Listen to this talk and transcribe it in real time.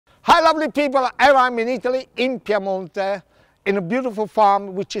Hi lovely people, here I'm in Italy, in Piemonte, in a beautiful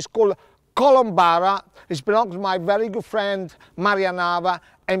farm which is called Colombara. It belongs to my very good friend Marianava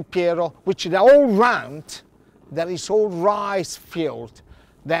and Piero, which they're all round. There is all rice field.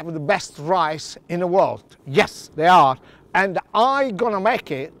 They have the best rice in the world. Yes, they are. And I'm gonna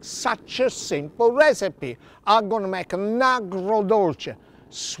make it such a simple recipe. I'm gonna make an agrodolce,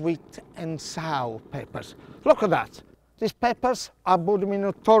 sweet and sour peppers. Look at that. These peppers, I bought them in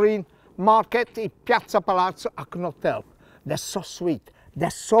a Turin market in Piazza Palazzo. I could not help. They're so sweet, they're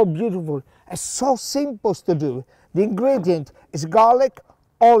so beautiful, and so simple to do. The ingredient is garlic,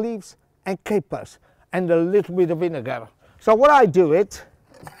 olives, and capers, and a little bit of vinegar. So what I do it,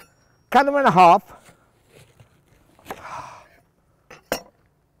 cut them in half.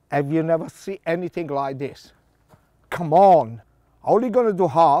 Have you never seen anything like this? Come on, only gonna do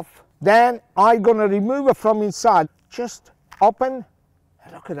half. Then I'm gonna remove it from inside. Just open,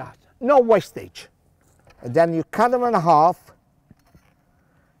 and look at that, no wastage. And then you cut them in half,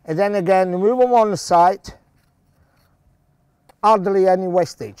 and then again remove them on the side, hardly any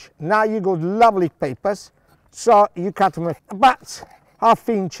wastage. Now you got lovely papers, so you cut them about ½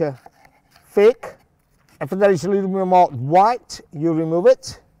 inch thick. If there is a little bit more white, you remove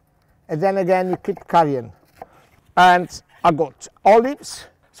it, and then again you keep carrying. And I got olives,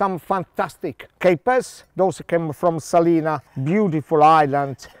 some fantastic capers. Those came from Salina, beautiful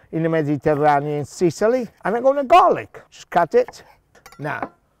island in the Mediterranean, Sicily. And I'm gonna garlic, just cut it. Now,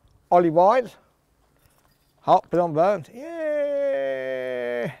 olive oil. Hope it don't burn.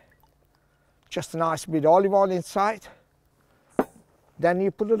 Yeah. Just a nice bit of olive oil inside. Then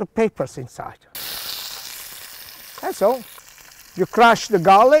you put the peppers inside. That's all. You crush the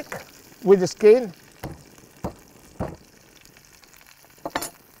garlic with the skin.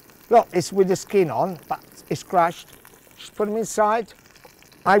 Look, it's with the skin on, but it's crushed. Just put them inside.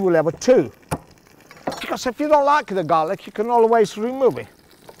 I will have a 2. Because if you don't like the garlic, you can always remove it.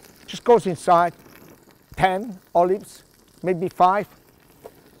 Just goes inside. 10 olives, maybe 5.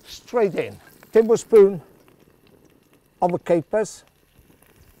 Straight in. Tablespoon of the capers.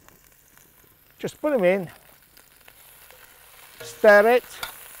 Just put them in. Stir it.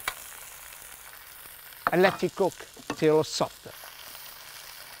 And let it cook till softer.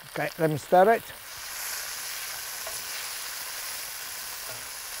 Okay, let me stir it.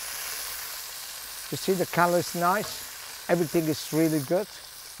 You see the color is nice, everything is really good.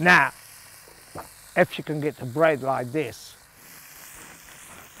 Now, if you can get the bread like this,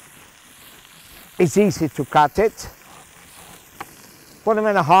 it's easy to cut it. Put them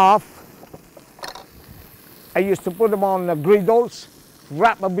in half. I used to put them on the griddles,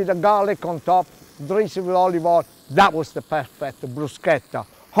 wrap a bit of garlic on top, drench it with olive oil. That was the perfect bruschetta.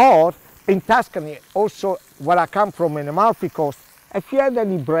 Or in Tuscany, also where I come from in the Amalfi Coast, if you had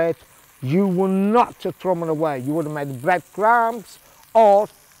any bread, you would not throw them away. You would have made breadcrumbs, or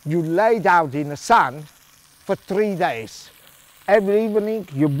you laid out in the sun for 3 days. Every evening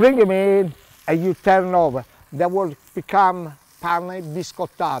you bring them in and you turn over. They will become pane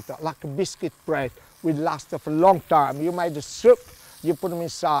biscottato, like a biscuit bread, will last for a long time. You made a soup, you put them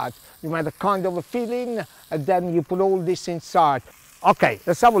inside. You made a kind of a filling, and then you put all this inside. Okay,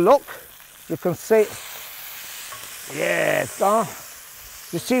 let's have a look. You can see, yes,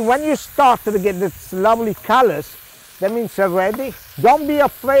 you see when you start to get these lovely colors, that means they're ready. Don't be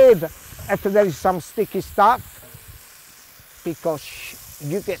afraid if there is some sticky stuff, because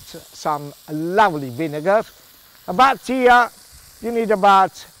you get some lovely vinegar. About here, you need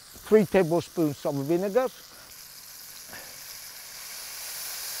about 3 tablespoons of vinegar.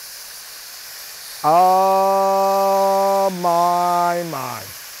 Oh my.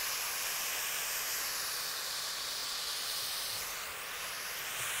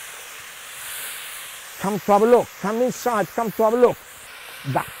 Come to have a look, come inside, come to have a look.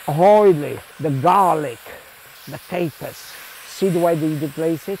 The oily, the garlic, the capers. See the way they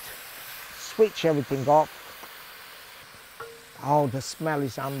glaze it? Switch everything off. Oh, the smell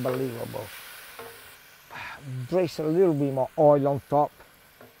is unbelievable. Brace a little bit more oil on top.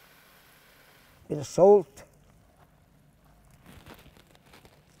 Bit of salt.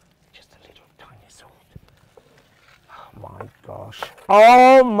 Just a little tiny salt. Oh my gosh.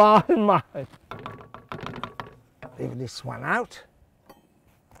 Oh my. Leave this one out.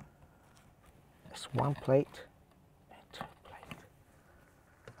 There's 1 plate and 2 plates.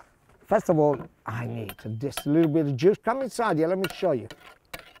 First of all, I need just a little bit of juice. Come inside here, let me show you.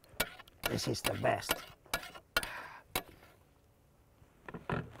 This is the best.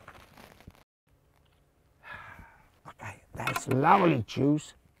 Okay, that's lovely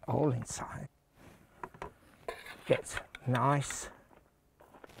juice all inside. Gets nice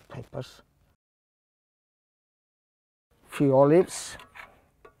peppers, few olives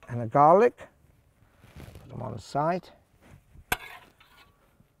and a garlic. Put them on the side.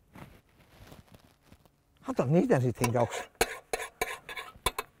 I don't need anything else.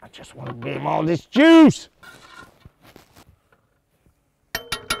 I just want to give him all this juice.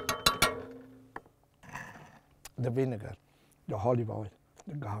 The vinegar, the olive oil,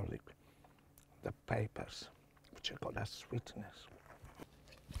 the garlic, the peppers, which have got that sweetness.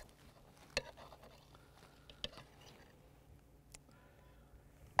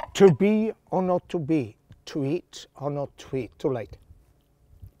 To be or not to be, to eat or not to eat, too late.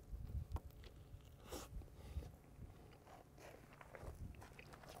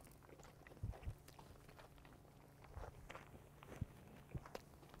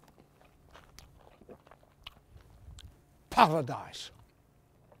 Paradise.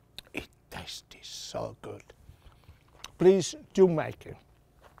 It tastes so good. Please do make it.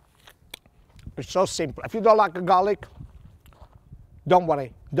 It's so simple. If you don't like the garlic, don't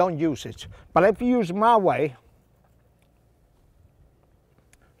worry, don't use it. But if you use my way,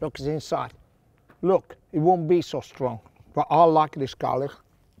 look, it's inside. Look, it won't be so strong. But I like this garlic.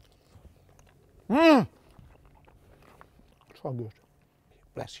 So good.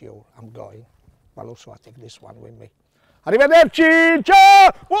 Bless you, I'm going. But also I take this one with me. Arrivederci!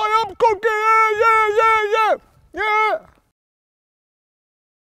 Ciao! Boy, I'm cooking! Yeah!